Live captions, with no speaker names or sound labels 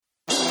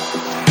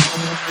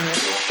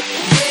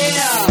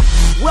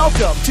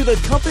Welcome to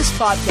the Compass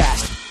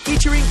Podcast,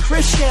 featuring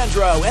Chris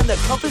Shandrow and the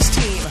Compass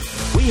team.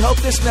 We hope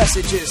this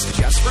message is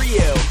just for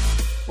you.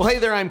 Well, hey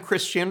there, I'm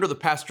Chris Shandrow, the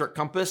pastor at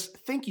Compass.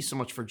 Thank you so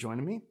much for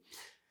joining me.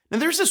 Now,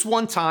 there's this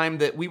one time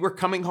that we were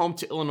coming home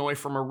to Illinois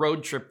from a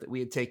road trip that we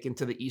had taken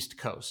to the East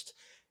Coast.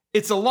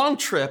 It's a long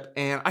trip,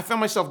 and I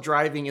found myself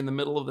driving in the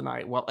middle of the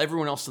night while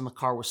everyone else in the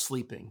car was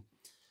sleeping.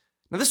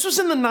 Now, this was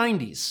in the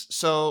 90s,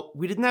 so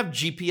we didn't have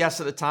GPS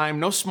at the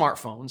time, no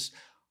smartphones.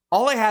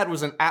 All I had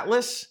was an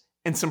atlas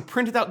and some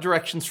printed out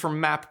directions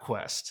from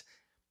MapQuest.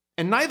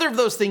 And neither of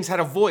those things had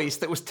a voice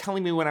that was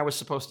telling me when I was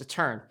supposed to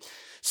turn.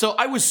 So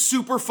I was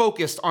super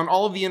focused on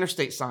all of the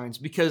interstate signs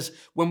because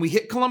when we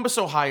hit Columbus,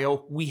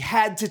 Ohio, we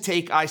had to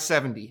take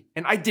I-70,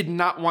 and I did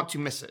not want to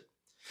miss it.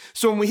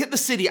 So when we hit the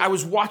city, I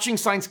was watching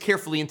signs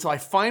carefully until I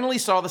finally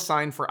saw the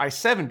sign for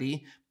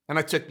I-70, and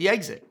I took the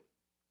exit.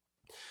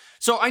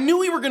 So I knew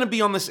we were going to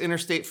be on this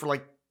interstate for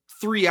like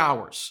 3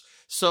 hours.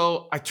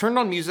 So I turned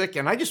on music,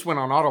 and I just went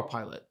on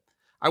autopilot.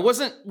 I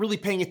wasn't really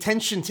paying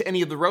attention to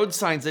any of the road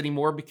signs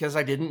anymore because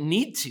I didn't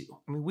need to.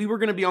 I mean, we were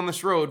going to be on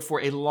this road for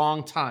a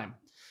long time.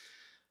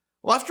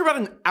 Well, after about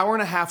an hour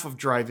and a half of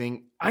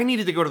driving, I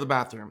needed to go to the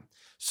bathroom.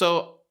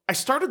 So I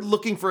started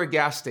looking for a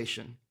gas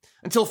station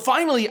until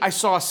finally I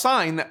saw a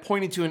sign that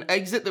pointed to an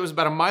exit that was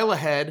about a mile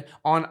ahead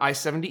on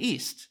I-70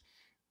 East.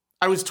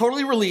 I was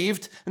totally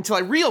relieved until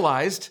I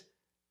realized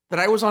that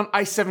I was on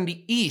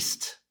I-70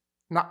 East,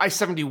 not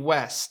I-70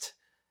 West.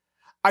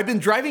 I'd been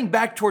driving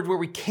back towards where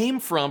we came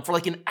from for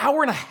like an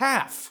hour and a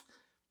half.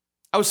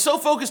 I was so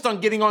focused on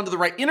getting onto the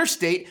right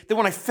interstate that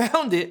when I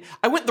found it,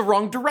 I went the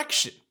wrong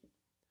direction.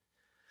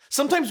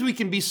 Sometimes we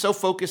can be so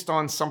focused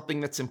on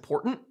something that's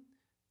important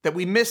that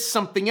we miss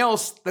something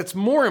else that's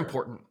more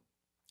important.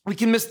 We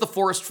can miss the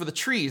forest for the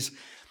trees.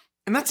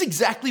 And that's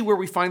exactly where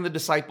we find the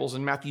disciples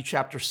in Matthew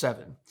chapter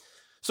 7.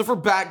 So for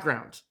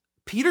background,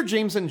 Peter,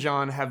 James, and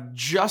John have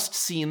just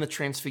seen the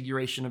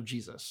transfiguration of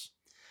Jesus.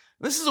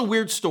 This is a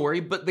weird story,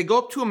 but they go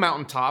up to a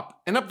mountaintop,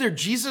 and up there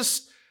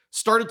Jesus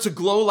started to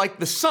glow like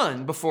the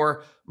sun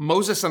before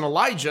Moses and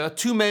Elijah,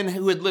 two men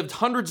who had lived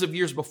hundreds of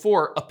years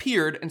before,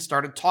 appeared and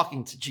started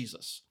talking to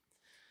Jesus.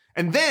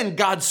 And then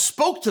God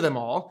spoke to them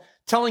all,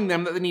 telling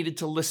them that they needed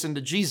to listen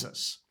to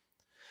Jesus.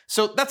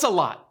 So that's a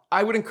lot.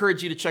 I would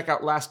encourage you to check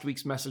out last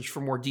week's message for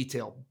more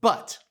detail.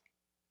 But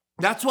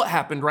that's what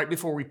happened right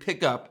before we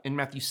pick up in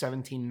Matthew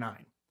 17:9.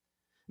 And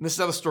this is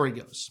how the story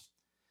goes.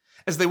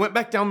 As they went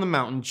back down the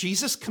mountain,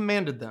 Jesus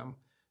commanded them,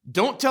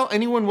 "Don't tell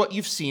anyone what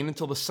you've seen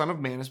until the Son of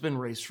Man has been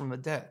raised from the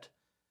dead."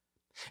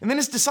 And then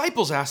his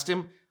disciples asked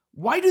him,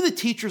 "Why do the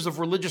teachers of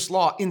religious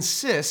law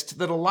insist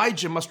that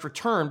Elijah must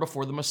return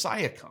before the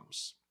Messiah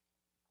comes?"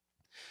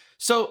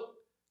 So,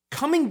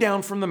 coming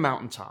down from the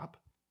mountaintop,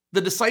 the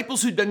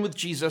disciples who'd been with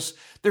Jesus,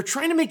 they're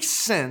trying to make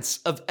sense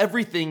of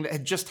everything that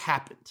had just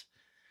happened.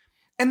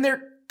 And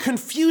they're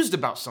confused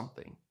about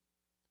something.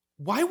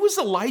 Why was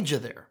Elijah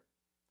there?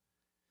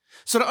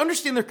 So to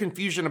understand their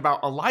confusion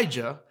about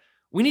Elijah,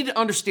 we need to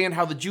understand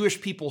how the Jewish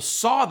people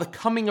saw the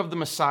coming of the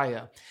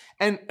Messiah.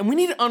 And we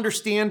need to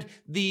understand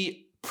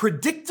the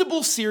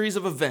predictable series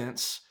of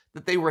events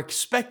that they were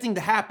expecting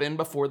to happen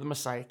before the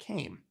Messiah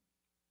came.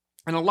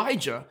 And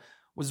Elijah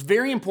was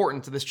very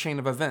important to this chain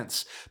of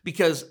events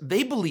because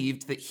they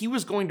believed that he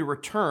was going to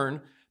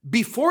return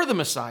before the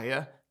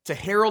Messiah to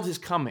herald his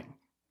coming.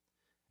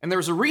 And there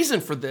was a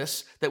reason for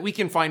this that we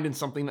can find in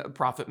something that the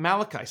prophet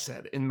Malachi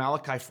said in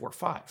Malachi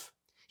 4:5.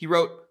 He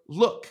wrote,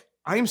 "Look,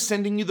 I am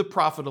sending you the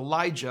prophet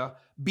Elijah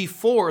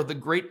before the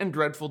great and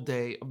dreadful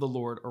day of the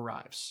Lord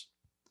arrives."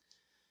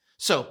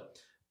 So,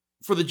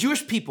 for the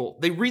Jewish people,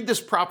 they read this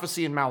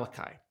prophecy in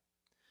Malachi.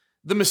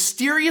 The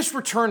mysterious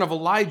return of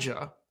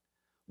Elijah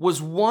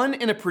was one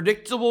in a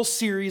predictable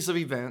series of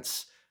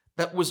events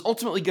that was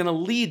ultimately going to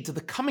lead to the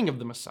coming of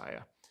the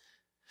Messiah,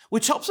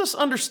 which helps us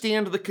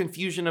understand the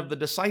confusion of the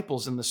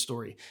disciples in this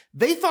story.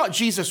 They thought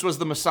Jesus was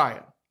the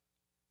Messiah,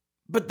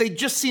 but they'd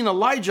just seen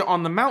Elijah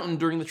on the mountain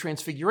during the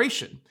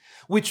transfiguration,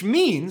 which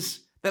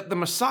means that the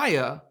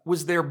Messiah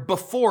was there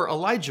before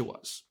Elijah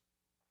was.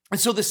 And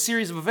so this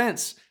series of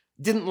events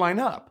didn't line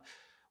up,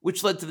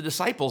 which led to the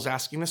disciples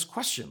asking this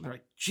question. They're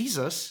like,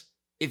 "Jesus,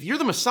 if you're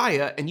the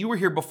Messiah and you were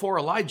here before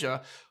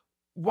Elijah,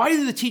 why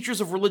do the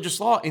teachers of religious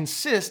law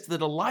insist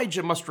that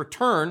Elijah must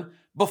return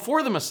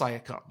before the Messiah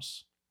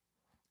comes?"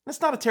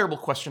 That's not a terrible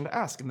question to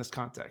ask in this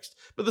context,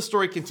 but the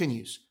story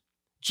continues.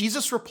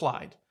 Jesus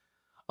replied,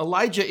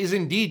 "Elijah is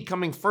indeed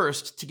coming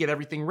first to get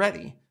everything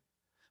ready.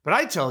 But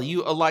I tell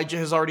you, Elijah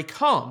has already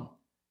come,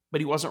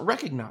 but he wasn't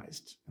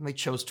recognized, and they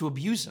chose to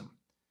abuse him.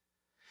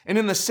 And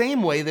in the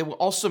same way, they will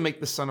also make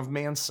the Son of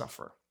Man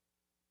suffer."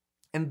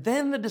 And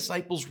then the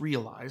disciples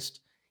realized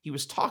he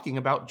was talking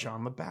about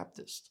John the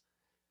Baptist.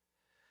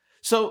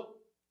 So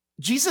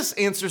Jesus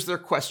answers their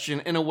question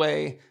in a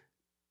way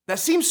that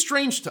seems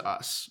strange to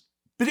us,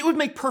 but it would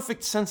make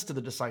perfect sense to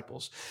the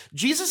disciples.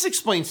 Jesus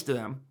explains to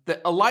them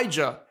that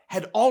Elijah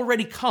had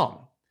already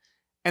come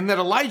and that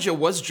Elijah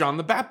was John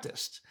the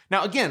Baptist.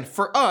 Now, again,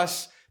 for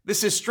us,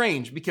 this is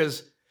strange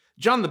because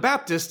John the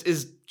Baptist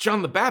is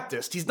John the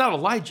Baptist. He's not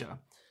Elijah.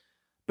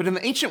 But in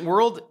the ancient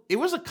world, it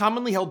was a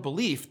commonly held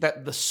belief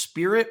that the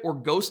spirit or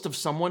ghost of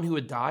someone who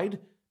had died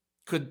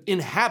could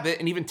inhabit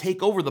and even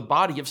take over the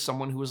body of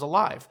someone who was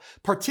alive,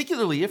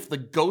 particularly if the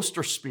ghost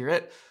or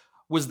spirit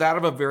was that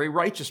of a very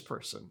righteous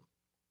person.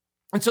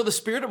 And so the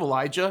spirit of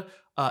Elijah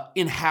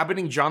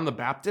inhabiting John the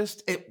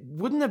Baptist, it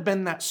wouldn't have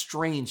been that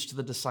strange to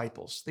the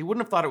disciples. They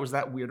wouldn't have thought it was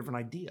that weird of an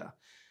idea.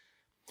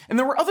 And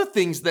there were other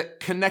things that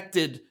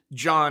connected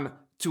John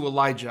to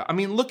Elijah. I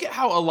mean, look at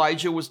how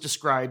Elijah was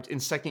described in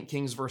 2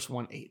 Kings verse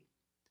 1:8. It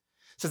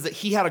says that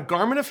he had a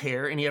garment of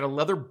hair and he had a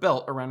leather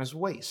belt around his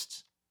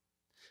waist.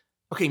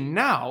 Okay,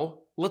 now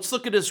let's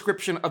look at a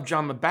description of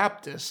John the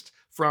Baptist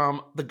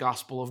from the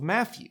Gospel of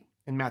Matthew.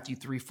 In Matthew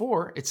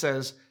 3:4, it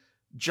says,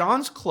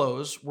 John's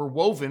clothes were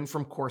woven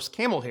from coarse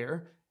camel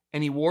hair,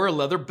 and he wore a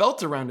leather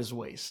belt around his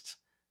waist.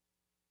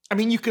 I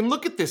mean, you can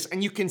look at this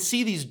and you can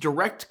see these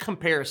direct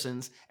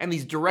comparisons and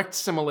these direct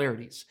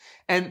similarities.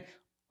 And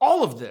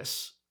all of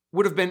this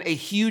would have been a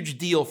huge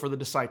deal for the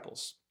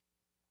disciples.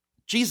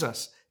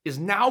 Jesus is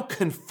now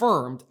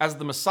confirmed as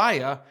the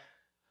Messiah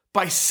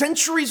by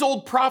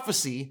centuries-old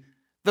prophecy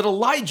that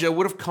Elijah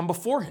would have come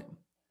before him.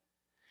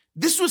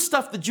 This was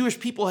stuff the Jewish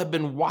people had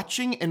been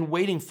watching and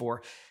waiting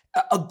for,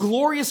 a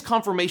glorious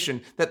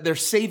confirmation that their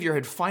Savior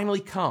had finally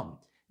come.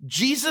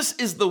 Jesus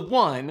is the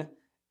one,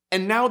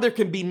 and now there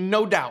can be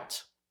no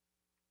doubt.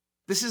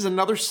 This is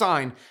another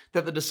sign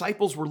that the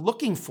disciples were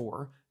looking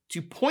for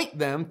to point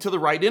them to the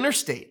right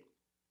interstate.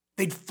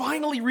 They'd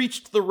finally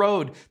reached the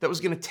road that was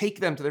going to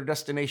take them to their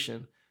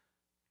destination.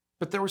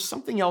 But there was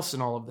something else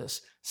in all of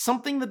this,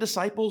 something the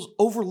disciples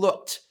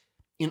overlooked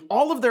in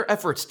all of their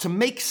efforts to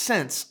make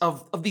sense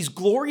of these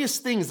glorious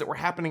things that were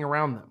happening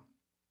around them.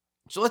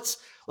 So let's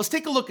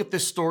take a look at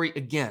this story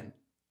again.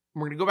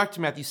 We're going to go back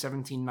to Matthew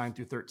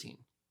 17:9-13.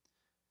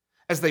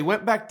 As they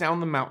went back down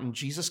the mountain,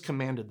 Jesus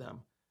commanded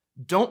them,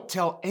 "Don't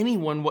tell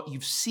anyone what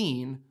you've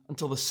seen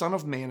until the Son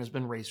of Man has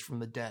been raised from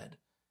the dead."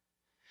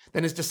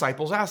 Then his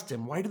disciples asked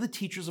him, "Why do the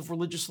teachers of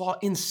religious law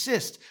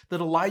insist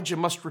that Elijah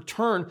must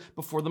return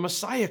before the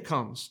Messiah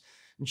comes?"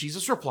 And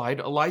Jesus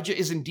replied, "Elijah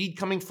is indeed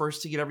coming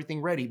first to get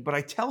everything ready, but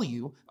I tell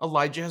you,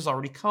 Elijah has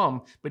already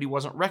come, but he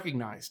wasn't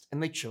recognized,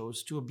 and they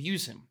chose to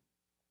abuse him.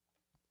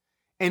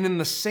 And in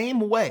the same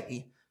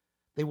way,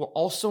 they will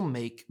also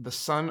make the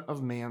Son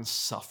of Man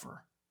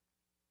suffer."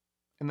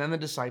 And then the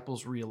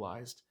disciples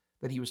realized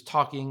that he was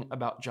talking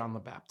about John the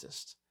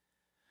Baptist.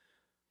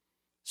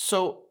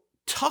 So,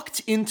 tucked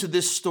into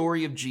this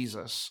story of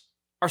Jesus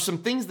are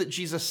some things that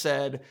Jesus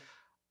said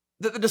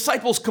that the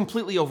disciples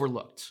completely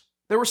overlooked.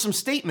 There were some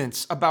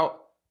statements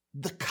about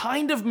the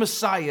kind of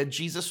Messiah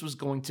Jesus was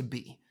going to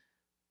be,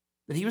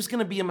 that he was going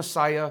to be a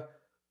Messiah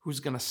who's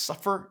going to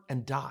suffer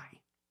and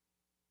die.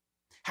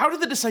 How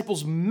did the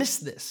disciples miss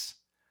this?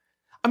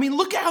 I mean,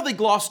 look at how they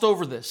glossed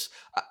over this.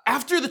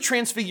 After the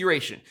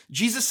transfiguration,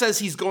 Jesus says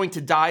he's going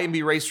to die and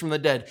be raised from the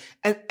dead.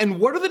 And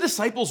what are the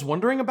disciples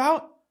wondering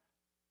about?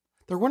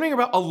 They're wondering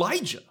about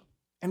Elijah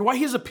and why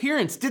his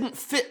appearance didn't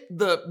fit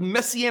the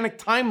messianic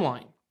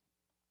timeline.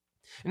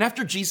 And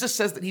after Jesus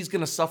says that he's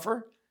going to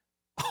suffer,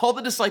 all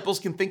the disciples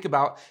can think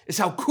about is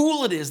how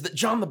cool it is that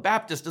John the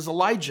Baptist is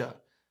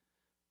Elijah.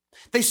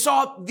 They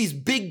saw these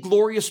big,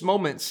 glorious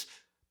moments,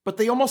 but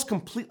they almost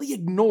completely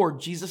ignored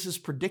Jesus'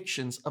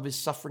 predictions of his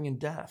suffering and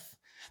death.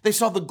 They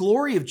saw the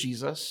glory of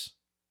Jesus,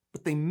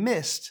 but they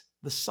missed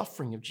the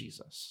suffering of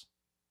Jesus.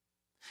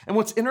 And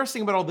what's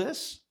interesting about all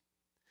this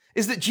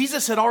is that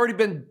Jesus had already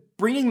been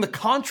bringing the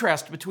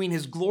contrast between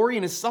his glory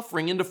and his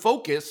suffering into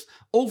focus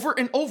over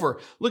and over.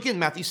 Look at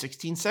Matthew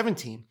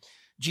 16:17.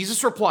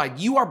 Jesus replied,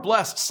 "You are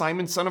blessed,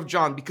 Simon, son of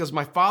John, because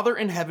my Father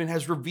in heaven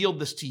has revealed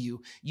this to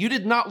you. You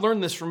did not learn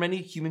this from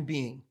any human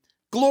being."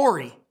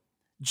 Glory.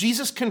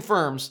 Jesus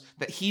confirms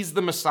that he's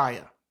the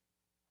Messiah.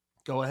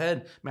 Go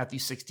ahead, Matthew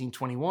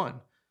 16:21.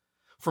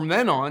 From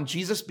then on,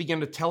 Jesus began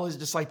to tell his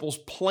disciples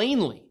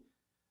plainly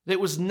that it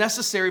was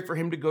necessary for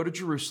him to go to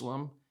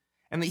Jerusalem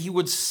and that he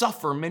would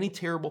suffer many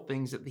terrible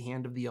things at the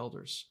hand of the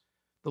elders,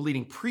 the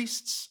leading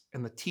priests,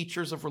 and the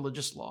teachers of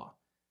religious law.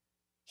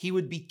 He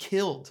would be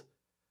killed,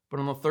 but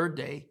on the third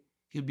day,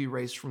 he would be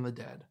raised from the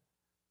dead.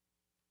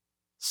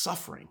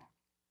 Suffering.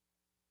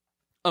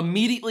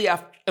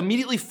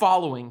 Immediately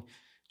following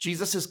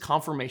Jesus'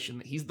 confirmation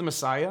that he's the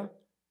Messiah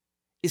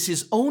is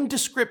his own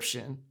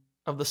description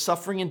of the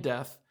suffering and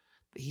death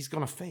that he's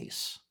going to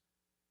face.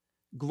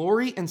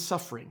 Glory and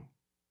suffering,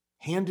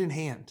 hand in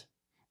hand.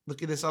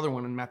 Look at this other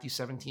one in Matthew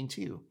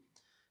 17:2.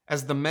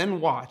 As the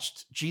men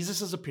watched,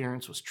 Jesus'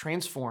 appearance was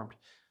transformed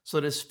so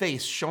that his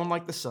face shone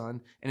like the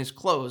sun and his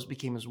clothes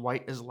became as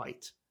white as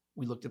light.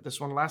 We looked at this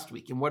one last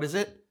week. And what is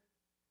it?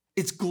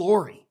 It's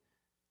glory.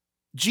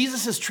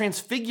 Jesus is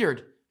transfigured,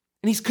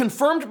 and he's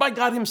confirmed by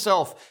God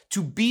himself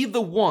to be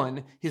the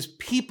one his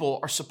people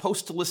are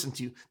supposed to listen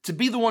to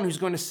be the one who's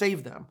going to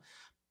save them.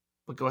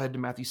 But go ahead to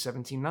Matthew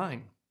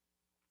 17:9.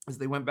 As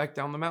they went back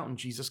down the mountain,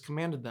 Jesus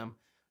commanded them,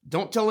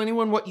 "Don't tell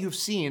anyone what you've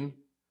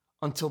seen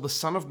until the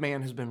Son of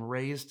Man has been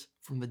raised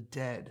from the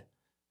dead."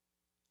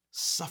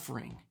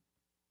 Suffering.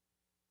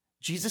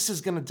 Jesus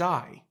is going to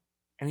die,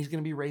 and he's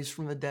going to be raised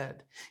from the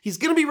dead. He's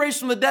going to be raised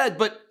from the dead,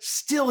 but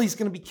still he's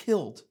going to be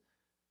killed.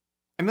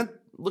 And then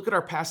look at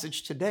our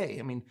passage today.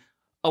 I mean,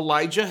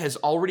 Elijah has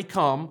already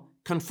come,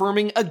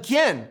 confirming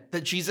again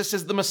that Jesus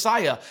is the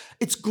Messiah.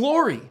 It's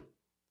glory.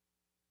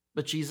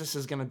 But Jesus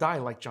is going to die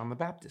like John the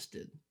Baptist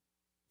did,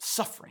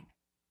 suffering.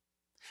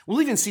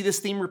 We'll even see this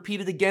theme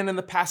repeated again in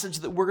the passage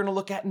that we're going to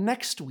look at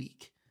next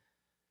week.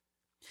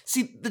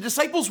 See, the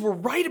disciples were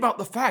right about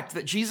the fact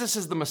that Jesus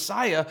is the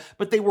Messiah,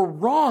 but they were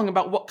wrong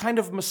about what kind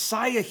of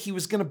Messiah he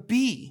was going to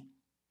be,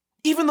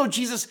 even though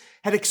Jesus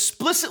had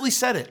explicitly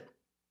said it.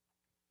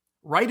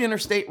 Right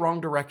interstate, wrong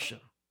direction.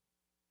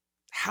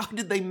 How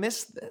did they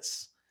miss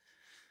this?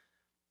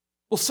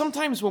 Well,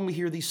 sometimes when we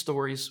hear these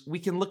stories, we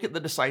can look at the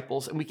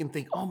disciples and we can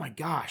think, oh my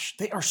gosh,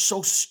 they are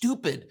so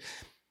stupid.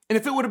 And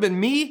if it would have been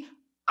me,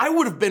 I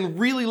would have been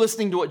really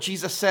listening to what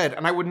Jesus said,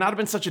 and I would not have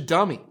been such a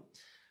dummy.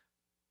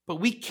 But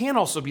we can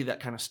also be that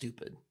kind of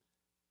stupid.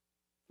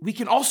 We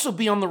can also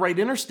be on the right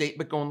interstate,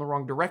 but go in the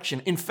wrong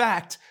direction. In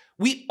fact,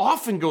 we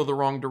often go the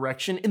wrong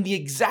direction in the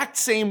exact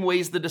same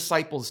ways the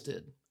disciples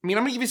did. I mean,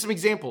 I'm going to give you some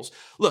examples.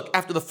 Look,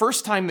 after the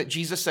first time that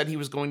Jesus said he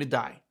was going to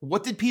die,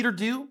 what did Peter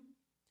do?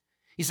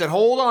 He said,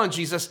 hold on,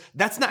 Jesus,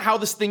 that's not how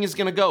this thing is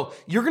going to go.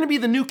 You're going to be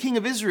the new king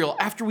of Israel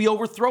after we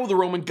overthrow the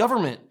Roman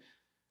government.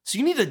 So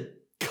you need to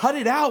cut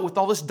it out with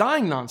all this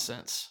dying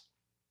nonsense.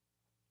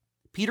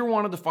 Peter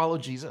wanted to follow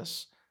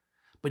Jesus,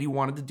 but he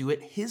wanted to do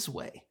it his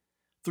way,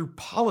 through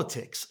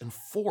politics and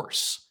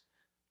force.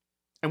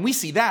 And we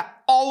see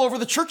that all over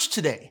the church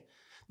today.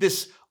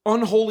 This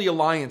unholy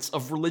alliance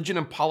of religion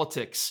and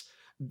politics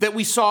that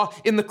we saw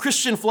in the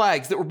Christian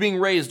flags that were being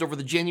raised over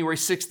the January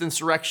 6th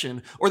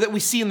insurrection, or that we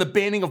see in the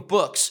banning of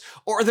books,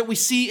 or that we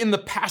see in the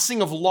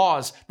passing of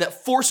laws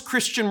that force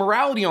Christian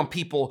morality on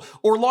people,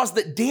 or laws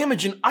that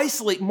damage and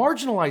isolate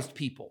marginalized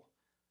people.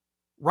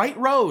 Right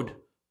road,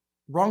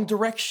 wrong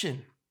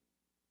direction.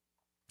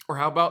 Or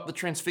how about the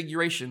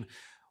Transfiguration?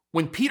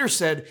 When Peter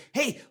said,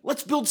 hey,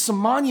 let's build some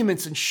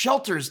monuments and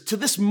shelters to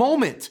this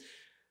moment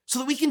so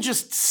that we can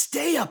just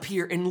stay up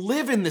here and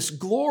live in this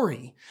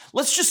glory.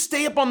 Let's just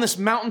stay up on this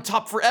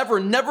mountaintop forever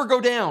and never go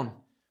down.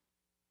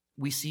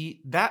 We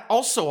see that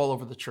also all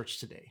over the church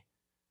today.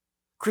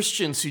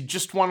 Christians who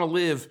just want to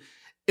live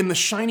in the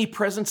shiny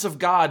presence of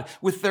God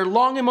with their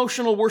long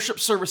emotional worship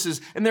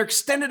services and their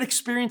extended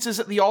experiences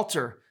at the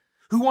altar,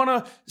 who want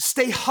to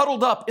stay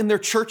huddled up in their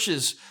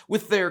churches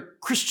with their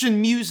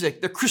Christian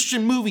music, their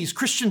Christian movies,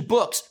 Christian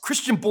books,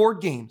 Christian board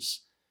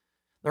games.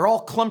 They're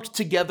all clumped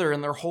together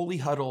in their holy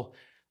huddle,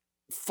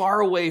 far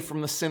away from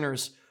the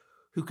sinners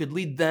who could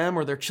lead them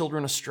or their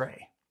children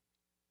astray.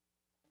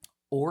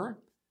 Or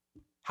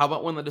how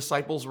about when the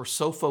disciples were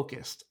so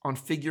focused on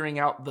figuring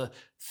out the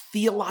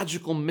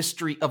theological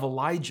mystery of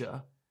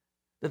Elijah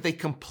that they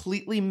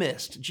completely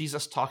missed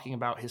Jesus talking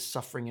about his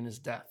suffering and his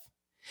death?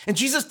 And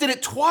Jesus did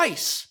it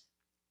twice.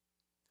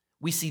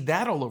 We see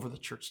that all over the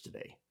church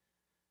today.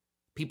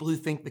 People who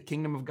think the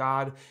kingdom of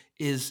God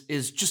is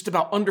just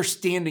about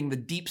understanding the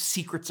deep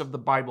secrets of the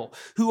Bible,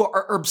 who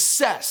are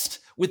obsessed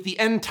with the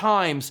end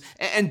times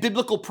and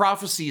biblical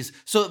prophecies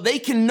so that they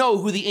can know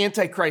who the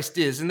Antichrist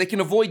is and they can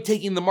avoid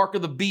taking the mark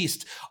of the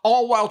beast,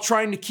 all while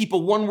trying to keep a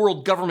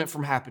one-world government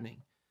from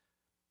happening.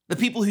 The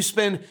people who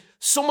spend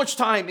so much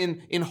time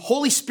in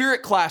Holy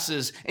Spirit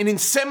classes and in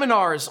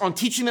seminars on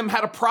teaching them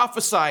how to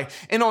prophesy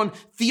and on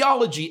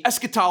theology,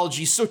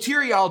 eschatology,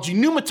 soteriology,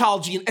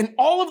 pneumatology, and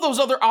all of those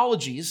other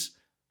ologies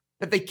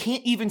that they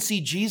can't even see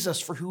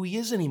Jesus for who he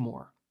is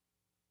anymore.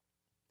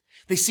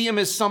 They see him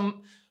as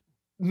some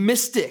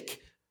mystic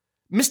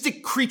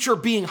creature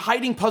being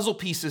hiding puzzle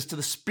pieces to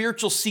the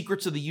spiritual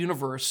secrets of the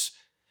universe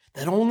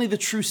that only the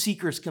true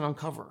seekers can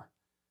uncover.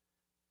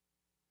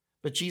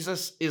 But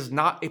Jesus is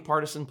not a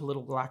partisan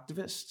political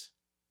activist.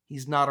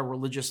 He's not a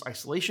religious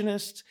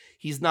isolationist.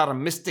 He's not a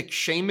mystic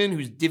shaman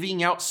who's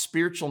divvying out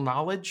spiritual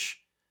knowledge,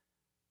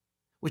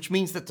 which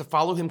means that to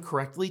follow him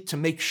correctly, to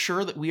make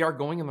sure that we are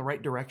going in the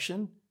right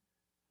direction,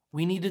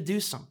 we need to do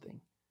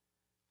something.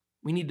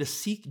 We need to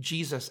seek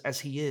Jesus as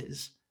he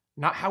is,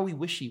 not how we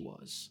wish he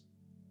was.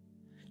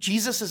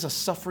 Jesus is a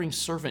suffering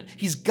servant.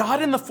 He's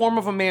God in the form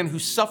of a man who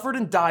suffered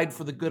and died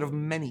for the good of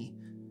many.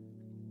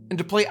 And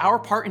to play our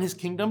part in his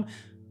kingdom,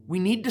 we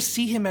need to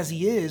see him as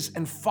he is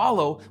and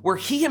follow where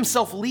he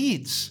himself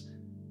leads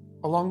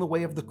along the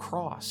way of the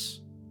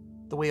cross,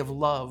 the way of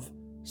love,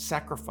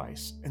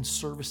 sacrifice, and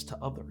service to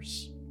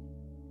others.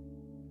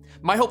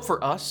 My hope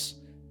for us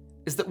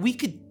is that we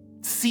could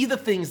see the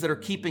things that are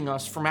keeping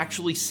us from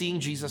actually seeing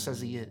Jesus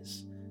as he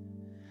is.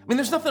 I mean,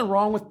 there's nothing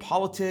wrong with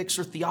politics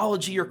or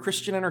theology or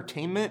Christian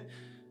entertainment,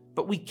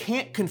 but we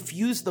can't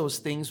confuse those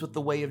things with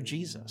the way of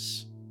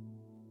Jesus.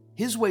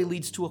 His way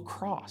leads to a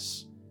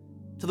cross,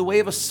 to the way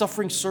of a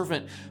suffering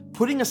servant,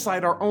 putting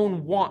aside our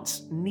own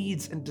wants,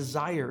 needs, and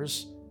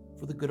desires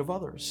for the good of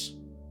others.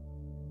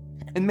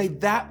 And may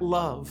that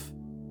love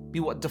be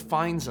what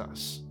defines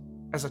us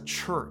as a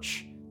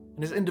church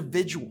and as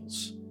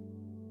individuals,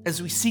 as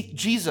we seek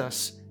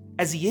Jesus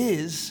as he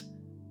is,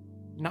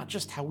 not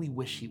just how we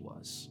wish he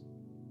was.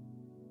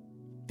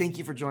 Thank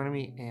you for joining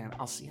me, and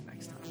I'll see you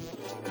next time.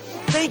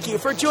 Thank you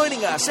for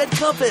joining us at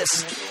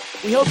Compass.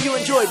 We hope you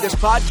enjoyed this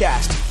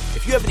podcast.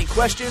 If you have any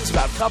questions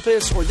about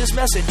Compass or this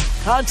message,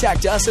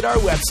 contact us at our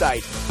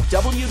website,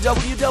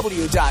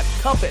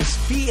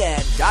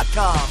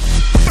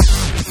 www.compassbn.com.